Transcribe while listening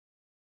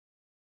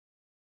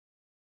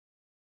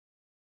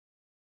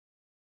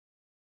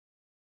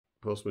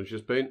Postman's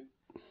just been.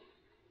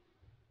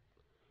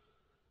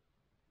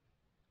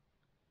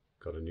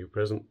 Got a new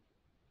present.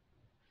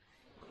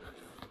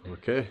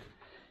 Okay.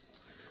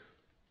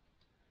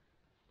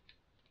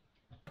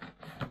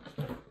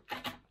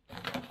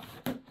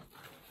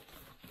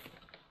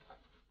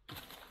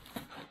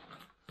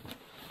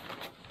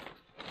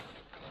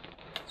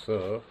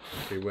 So,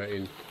 I've been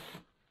waiting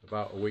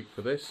about a week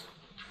for this.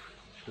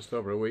 Just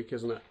over a week,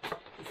 isn't it?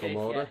 From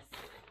order. Yes.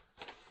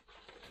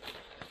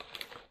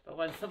 But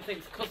when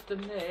something's custom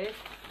made.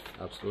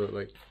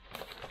 Absolutely.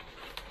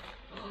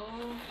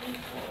 Oh,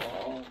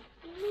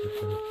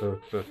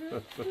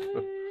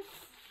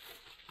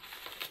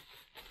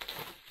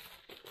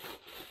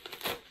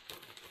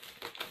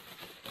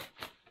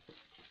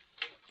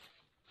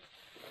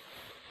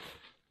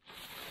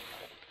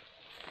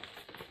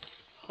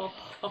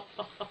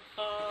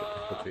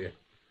 Oh dear.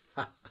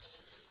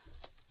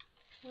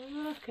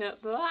 look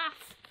at that.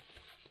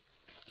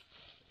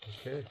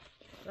 Okay.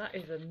 That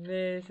is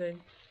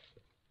amazing.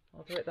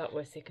 I'll do it that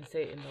way so you can see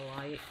it in the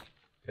light.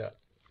 Yeah.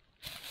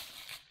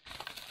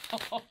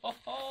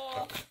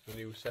 That's the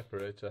new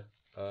separator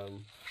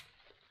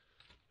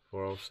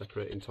for our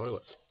separating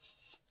toilet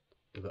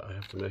that I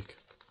have to make.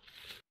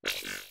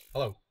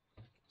 Hello.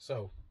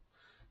 So,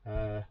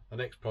 the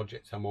next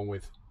project I'm on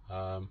with,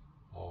 or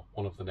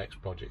one of the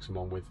next projects I'm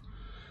on with,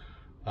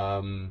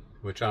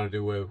 we're trying to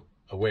do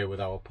away with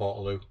our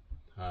portaloo.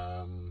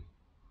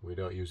 We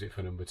don't use it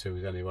for number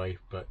twos anyway,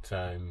 but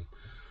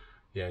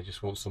yeah,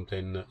 just want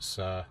something that's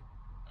a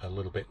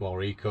little bit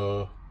more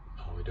eco.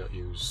 We don't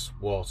use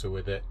water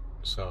with it,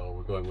 so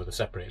we're going with a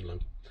separating loo,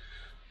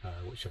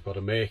 which I've got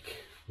to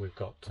make. We've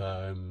got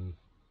a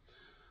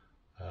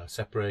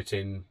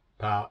separating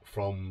part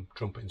from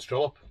Strumpet and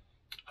Trollop,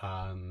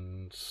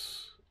 and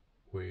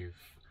we've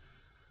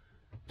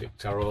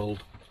picked our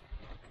old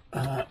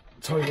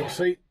toilet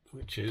seat,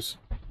 which is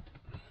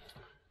a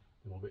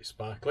little bit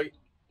sparkly,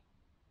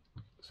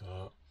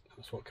 so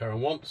that's what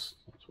Karen wants,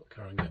 that's what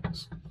Karen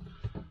gets.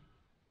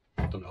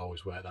 Doesn't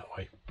always work that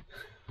way.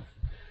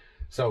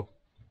 So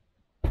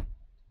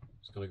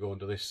it's going to go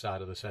under this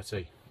side of the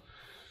settee,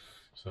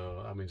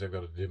 so that means I've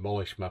got to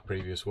demolish my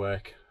previous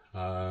work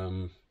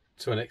to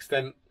an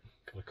extent.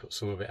 Got to cut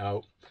some of it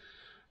out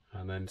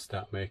and then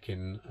start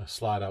making a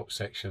slide out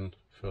section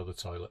for the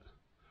toilet.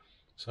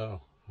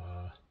 So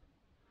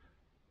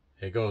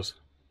here goes.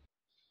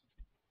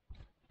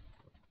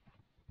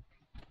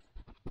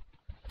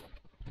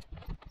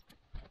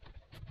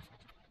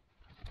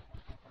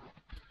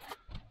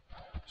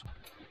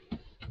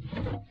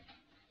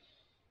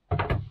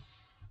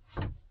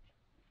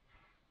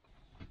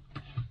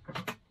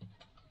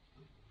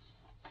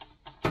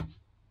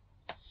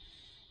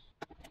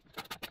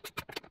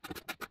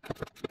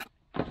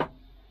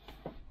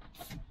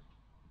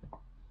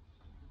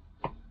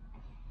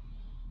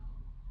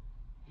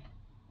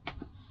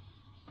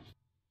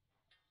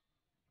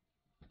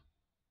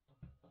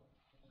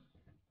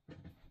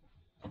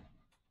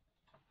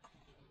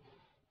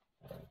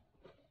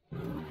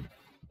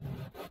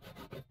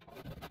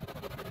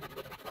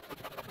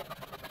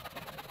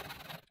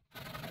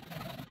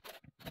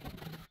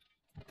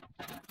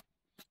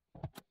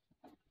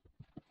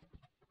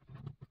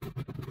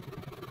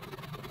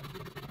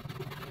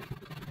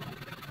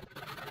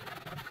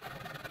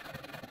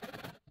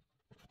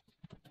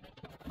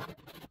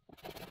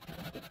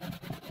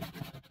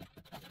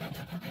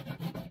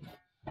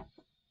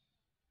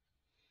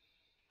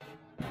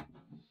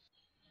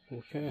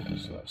 Okay,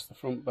 so that's the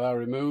front bar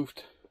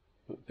removed,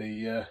 but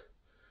the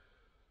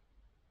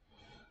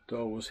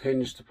door was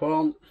hinged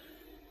upon,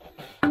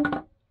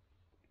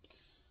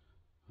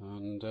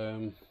 and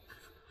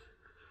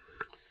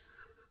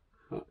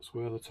that's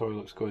where the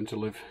toilet's going to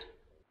live.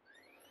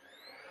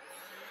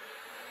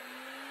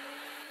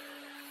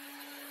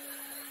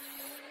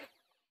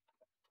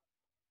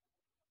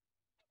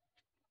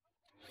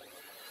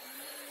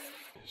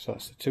 So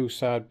that's the two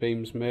side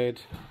beams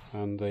made,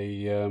 and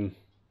the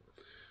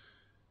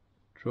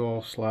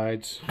drawer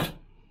slides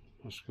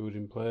are screwed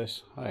in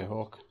place. Hi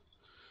Hawk.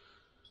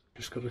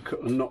 Just got to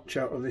cut a notch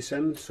out of this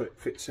end so it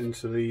fits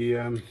into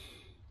the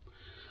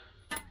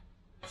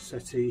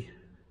settee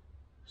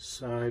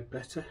side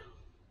better.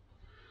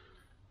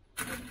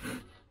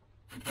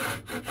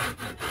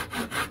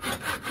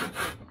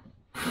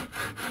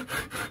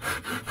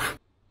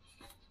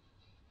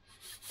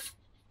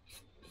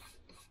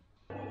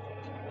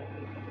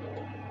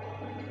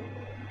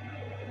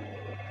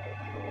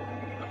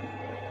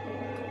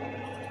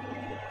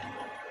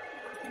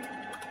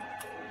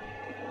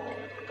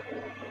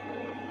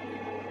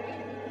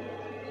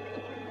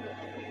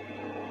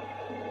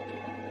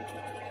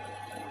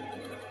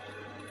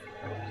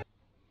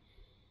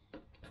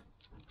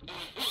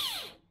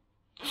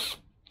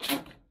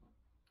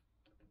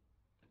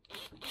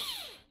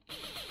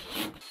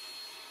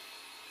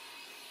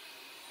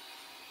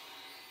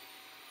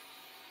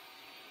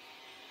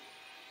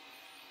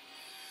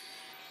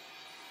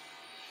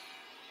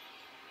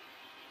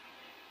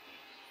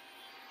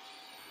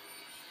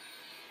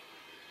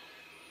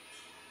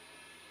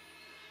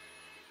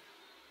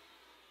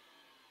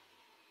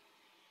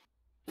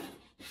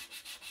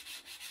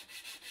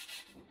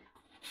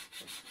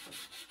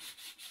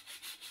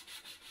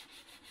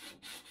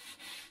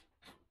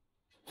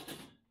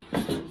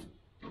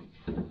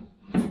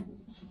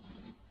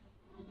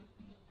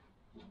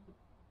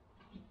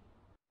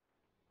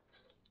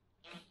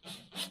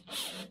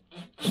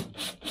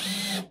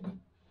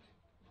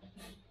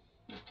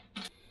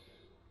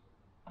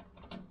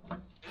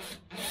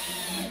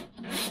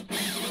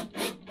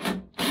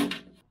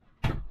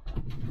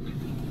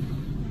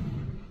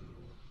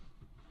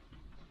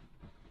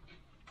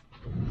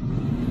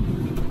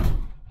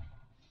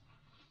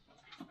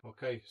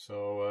 Okay,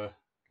 so a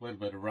little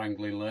bit of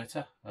wrangling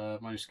later.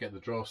 Managed to get the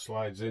drawer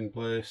slides in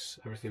place,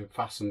 everything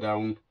fastened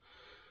down,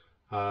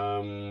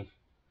 and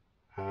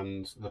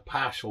the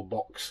partial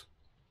box,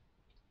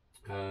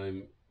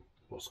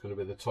 what's going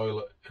to be the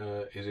toilet,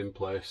 is in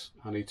place.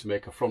 I need to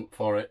make a front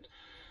for it,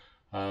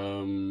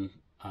 and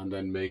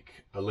then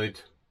make a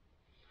lid,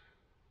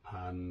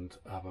 and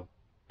have a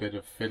bit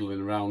of fiddling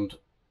around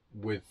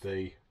with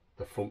the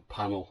front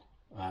panel,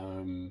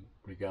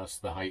 regards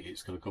to the height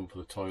it's going to come for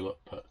the toilet,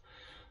 but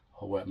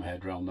I'll work my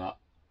head around that.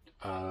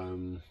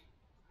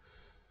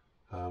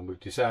 We've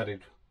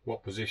decided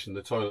what position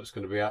the toilet's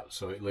going to be at,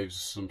 so it leaves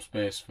some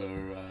space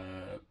for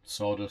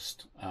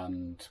sawdust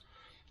and,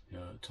 you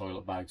know,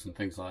 toilet bags and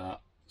things like that.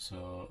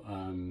 So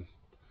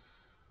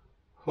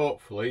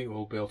hopefully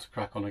we'll be able to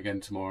crack on again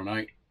tomorrow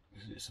night.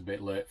 It's a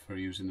bit late for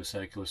using the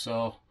circular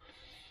saw,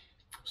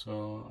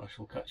 so I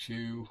shall catch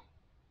you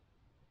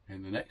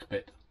in the next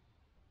bit.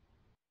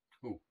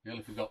 Oh,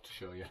 nearly forgot to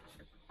show you.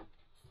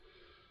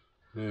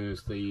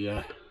 There's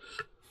the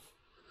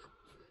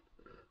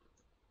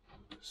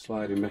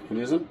sliding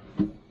mechanism.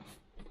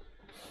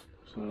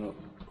 So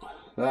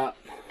that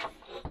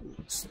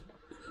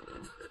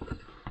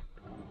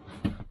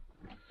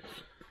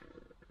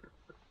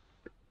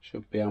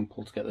should be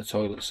ample to get the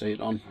toilet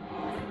seat on.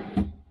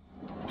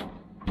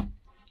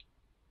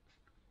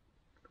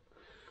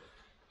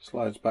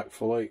 Slides back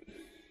fully.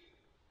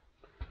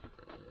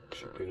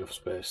 Should be enough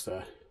space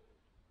there.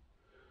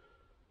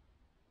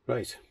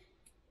 Right,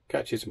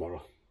 catch you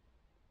tomorrow.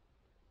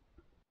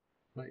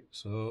 Right,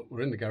 so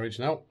we're in the garage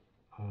now,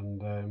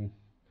 and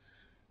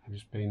I've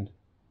just been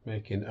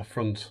making a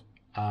front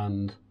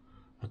and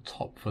a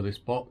top for this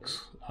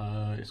box.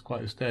 It's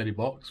quite a sturdy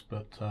box,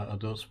 but I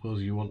don't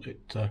suppose you want it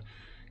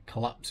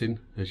collapsing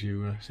as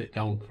you sit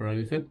down for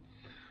anything.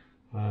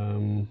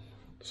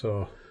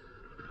 So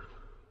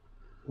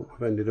what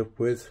I've ended up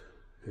with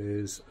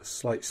is a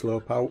slight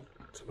slope out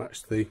to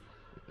match the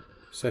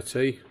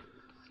settee.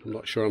 I'm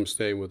not sure I'm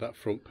staying with that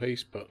front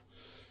piece, but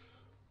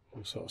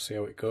we'll sort of see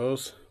how it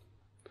goes.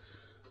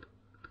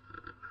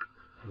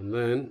 And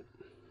then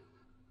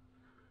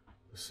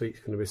the seat's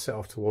going to be set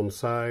off to one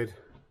side,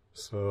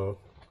 so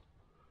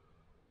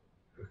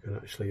we can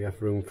actually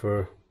have room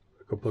for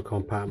a couple of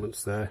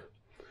compartments there.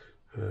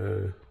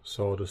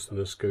 Sawdust and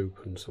a scoop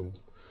and some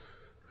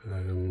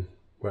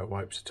wet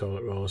wipes, a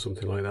toilet roll or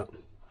something like that.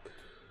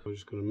 I'm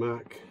just going to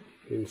mark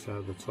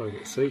inside the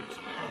toilet seat,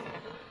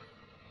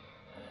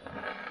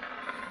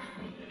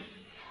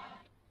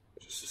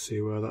 just to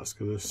see where that's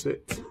going to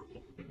sit.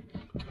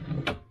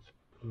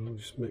 I'll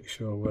just make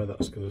sure where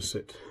that's going to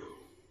sit.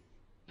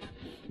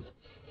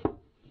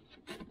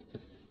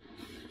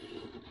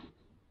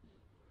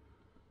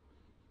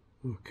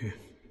 Okay.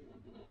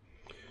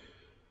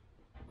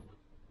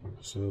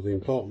 So the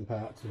important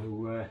part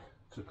to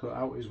cut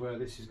out is where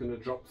this is going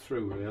to drop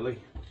through, really.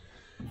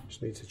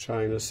 Just need to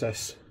try and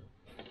assess.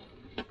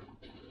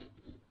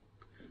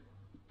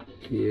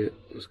 Yeah,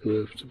 there's going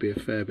to have to be a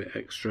fair bit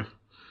extra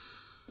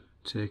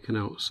taken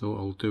out, so what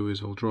I'll do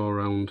is I'll draw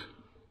around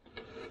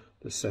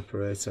the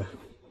separator.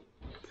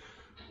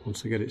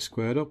 Once I get it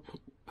squared up,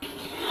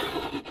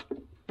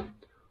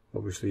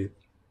 obviously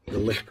the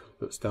lip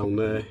that's down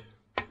there,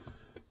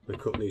 the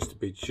cut needs to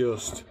be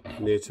just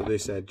near to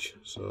this edge,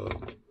 so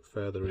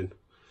further in.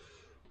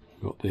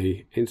 Got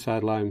the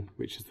inside line,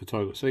 which is the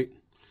toilet seat,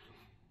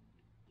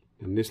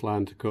 and this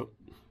line to cut,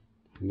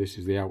 and this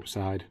is the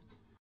outside.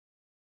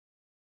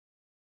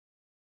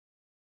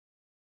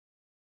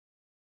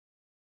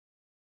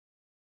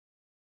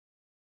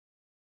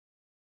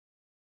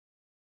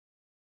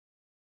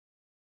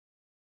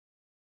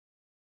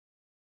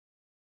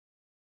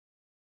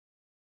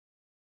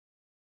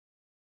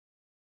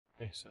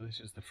 Okay, so this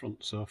is the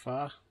front so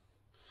far,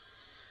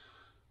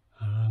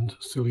 and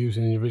still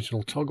using the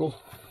original toggle.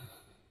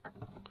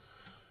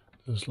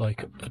 There's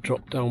like a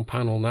drop down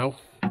panel now,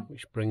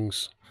 which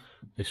brings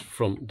this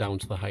front down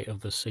to the height of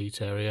the seat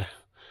area,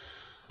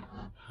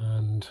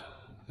 and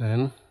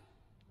then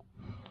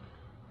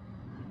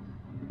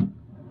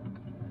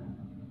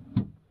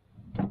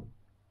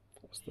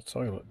that's the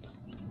toilet.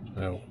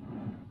 Now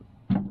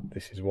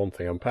this is one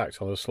thing, I'm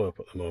parked on a slope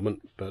at the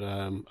moment, but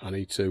I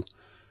need to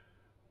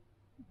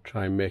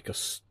try and make a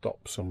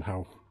stop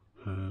somehow,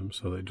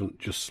 so that it doesn't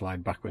just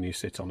slide back when you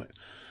sit on it.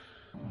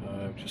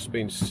 I've just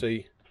been to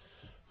see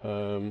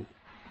my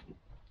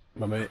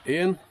mate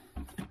Ian,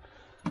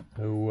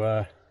 who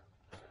has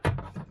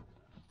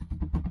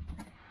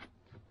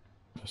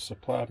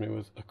supplied me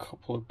with a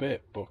couple of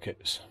bait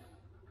buckets,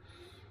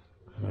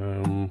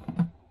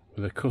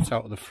 with a cut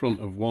out of the front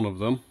of one of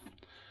them,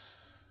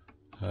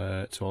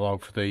 to allow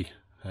for the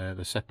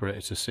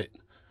separator to sit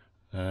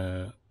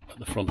at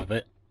the front of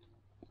it.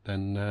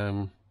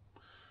 Then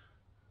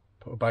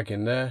put a bag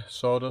in there,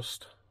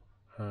 sawdust,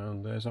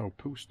 and there's our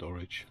poo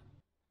storage.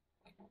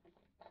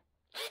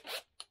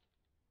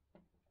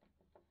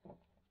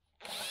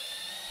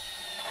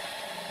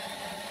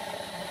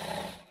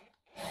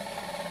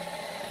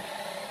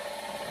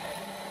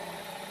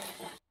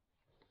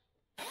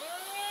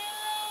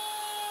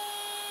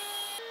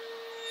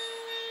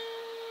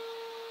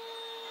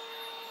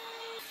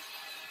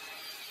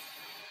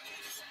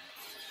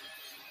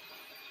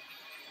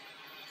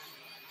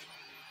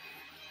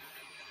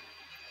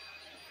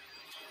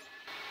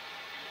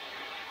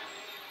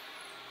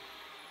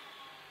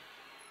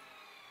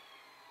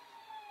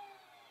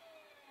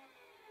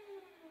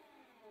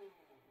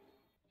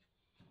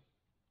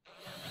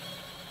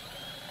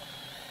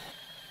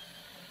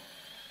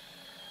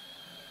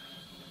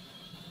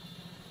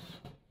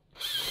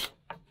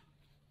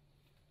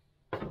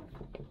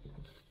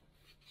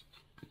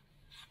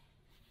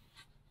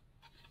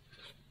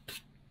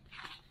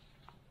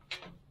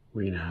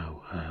 we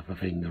now have a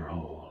finger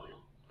hole.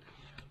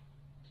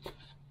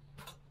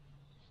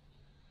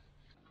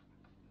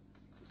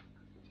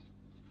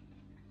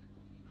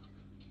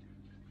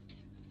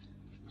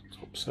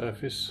 Top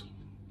surface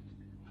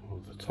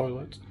of the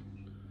toilet,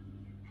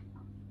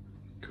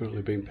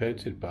 currently being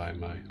painted by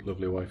my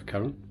lovely wife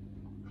Karen.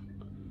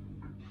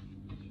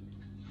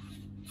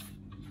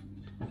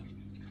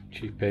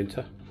 Chief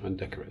painter and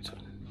decorator.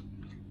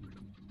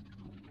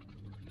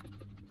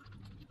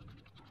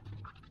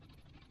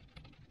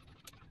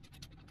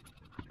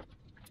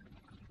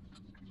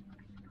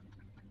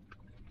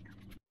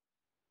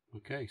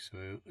 Okay,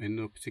 so in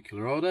no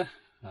particular order,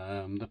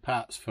 the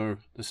parts for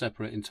the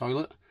separating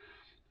toilet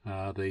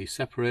are the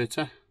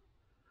separator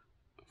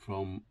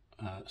from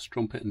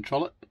Strumpet and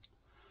Trollop,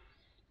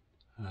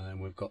 and then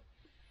we've got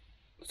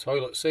the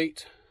toilet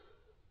seat.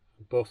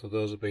 Both of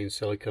those have been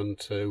silicone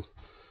to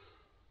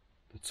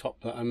the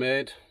top that I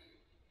made.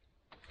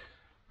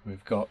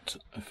 We've got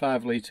a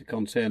 5 litre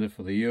container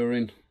for the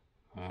urine,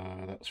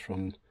 that's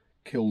from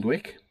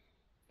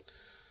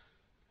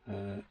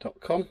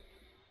Kildwick.com.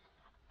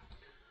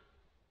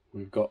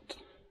 We've got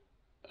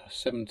a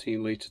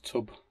 17 litre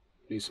tub,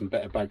 need some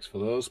better bags for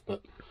those,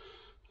 but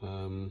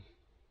we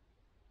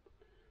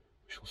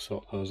shall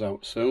sort those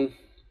out soon.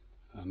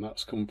 And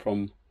that's come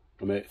from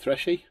my mate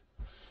Threshy.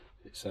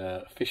 It's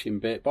a fishing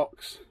bait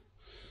box.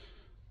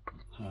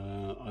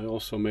 I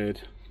also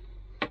made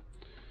a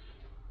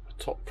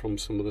top from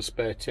some of the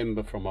spare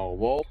timber from our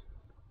wall,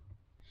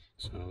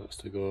 so that's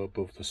to go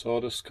above the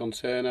sawdust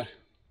container,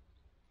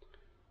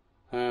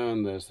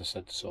 and there's the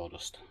said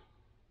sawdust,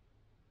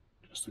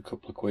 just a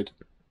couple of quid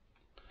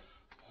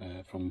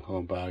from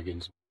Home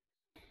Bargains,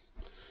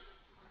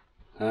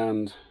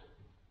 and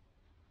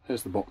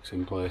there's the box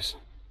in place.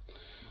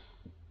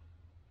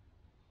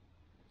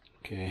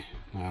 Okay,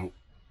 now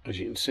as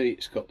you can see,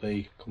 it's got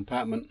the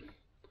compartment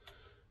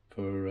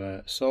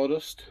for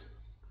sawdust,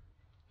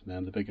 and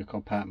then the bigger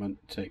compartment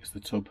takes the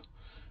tub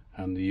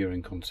and the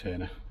urine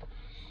container.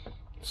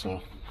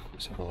 So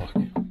let's have a look.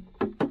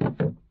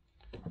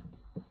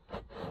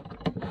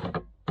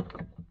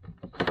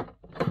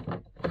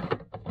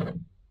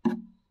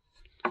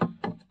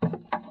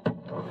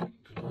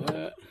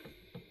 There.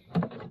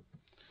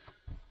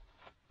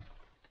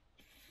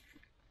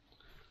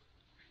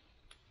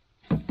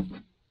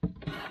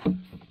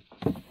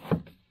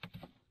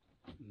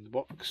 In the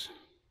box.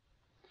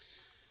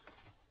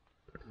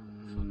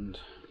 And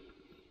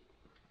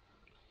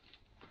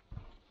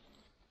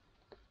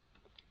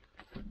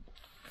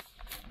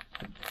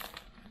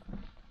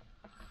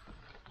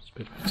it's a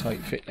bit of a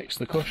tight fit next to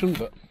the cushion,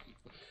 but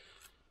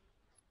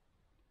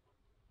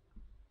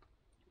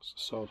it's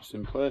the sawdust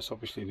in place.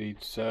 Obviously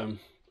needs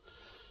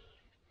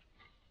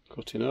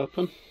cutting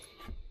open.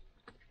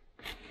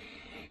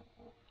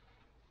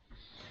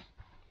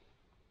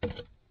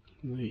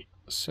 The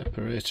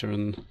separator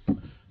and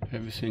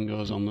everything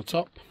goes on the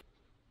top,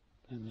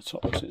 and the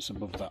top sits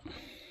above that.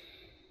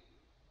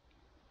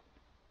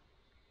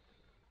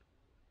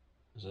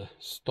 There's a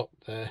stop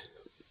there,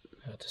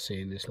 hard to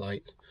see in this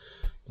light,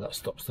 but that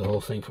stops the whole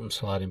thing from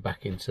sliding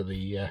back into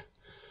the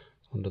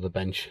under the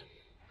bench.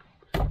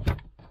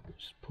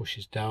 Just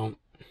pushes down.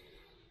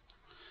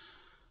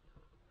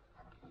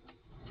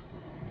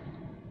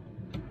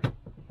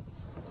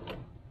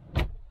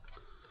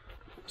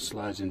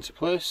 Slides into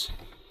place,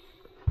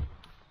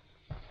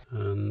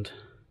 and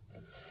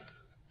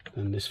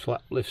then this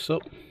flap lifts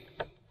up.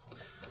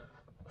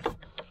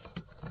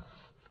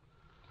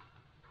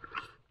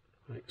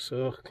 Like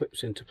so,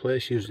 clips into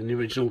place using the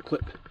original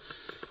clip,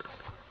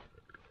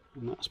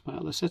 and that's part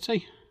of the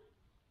settee.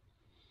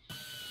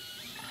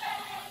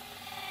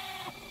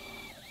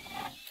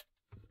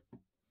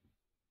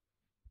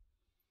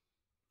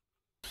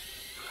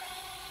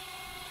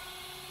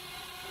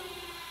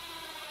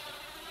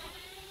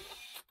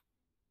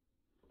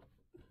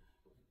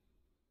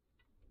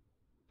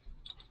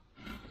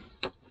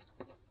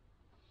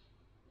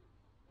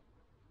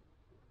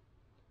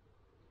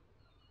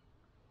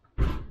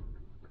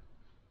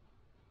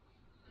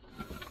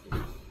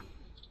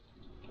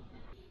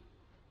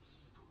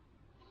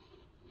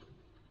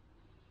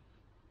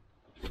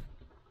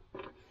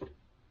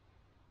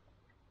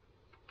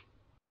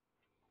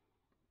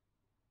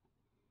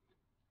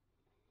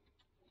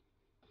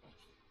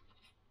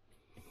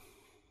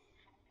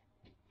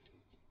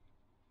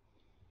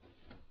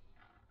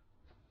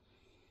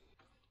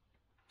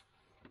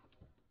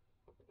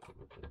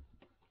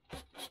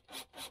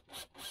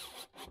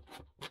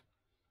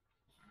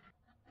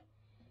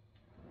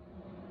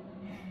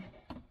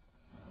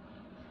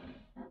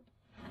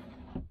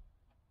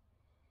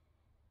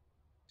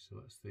 So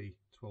that's the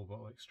 12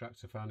 volt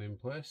extractor fan in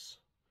place.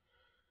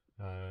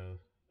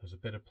 There's a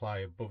bit of ply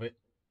above it,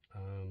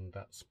 and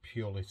that's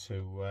purely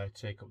to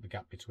take up the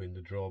gap between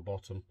the drawer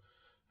bottom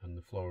and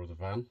the floor of the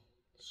van,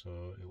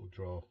 so it will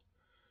draw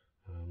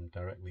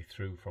directly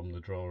through from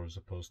the drawer as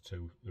opposed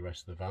to the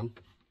rest of the van.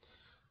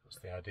 That's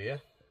the idea.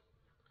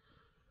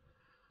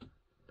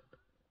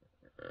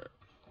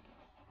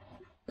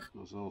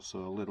 There's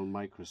also a little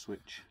micro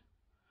switch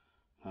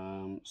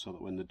so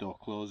that when the door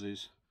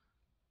closes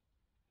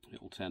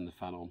it will turn the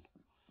fan on.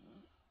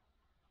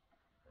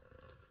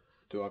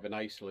 Do have an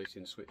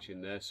isolating switch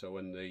in there, so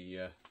when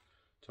the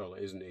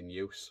toilet isn't in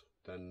use,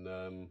 then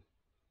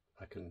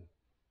I can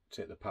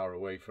take the power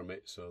away from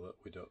it so that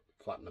we don't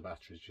flatten the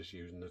batteries just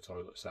using the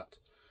toilet sat.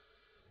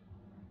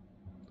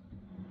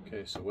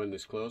 Okay, so when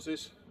this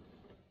closes,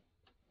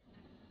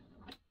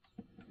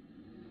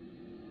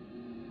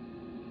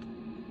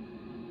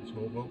 this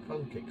whole boat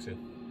fan kicks in.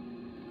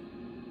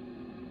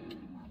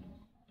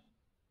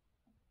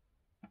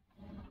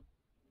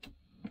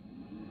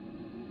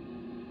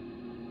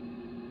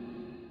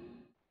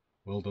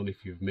 Well done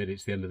if you've made it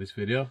to the end of this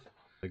video.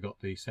 I got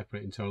the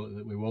separating toilet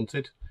that we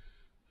wanted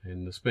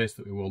in the space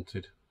that we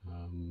wanted,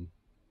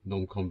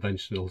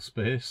 non-conventional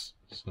space,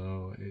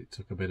 so it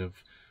took a bit of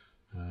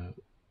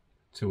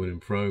to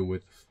and fro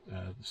with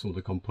some of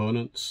the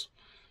components,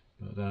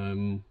 but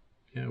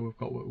yeah, we've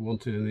got what we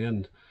wanted in the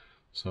end.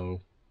 So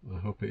I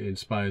hope it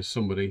inspires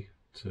somebody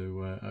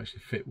to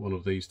actually fit one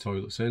of these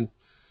toilets in.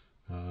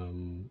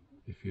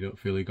 If you don't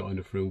feel you got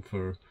enough room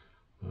for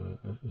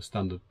a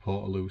standard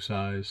Portaloo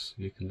size,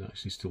 you can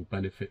actually still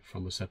benefit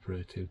from a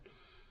separating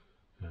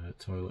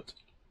toilet.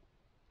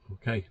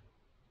 Okay,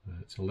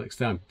 till next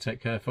time, take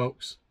care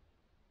folks.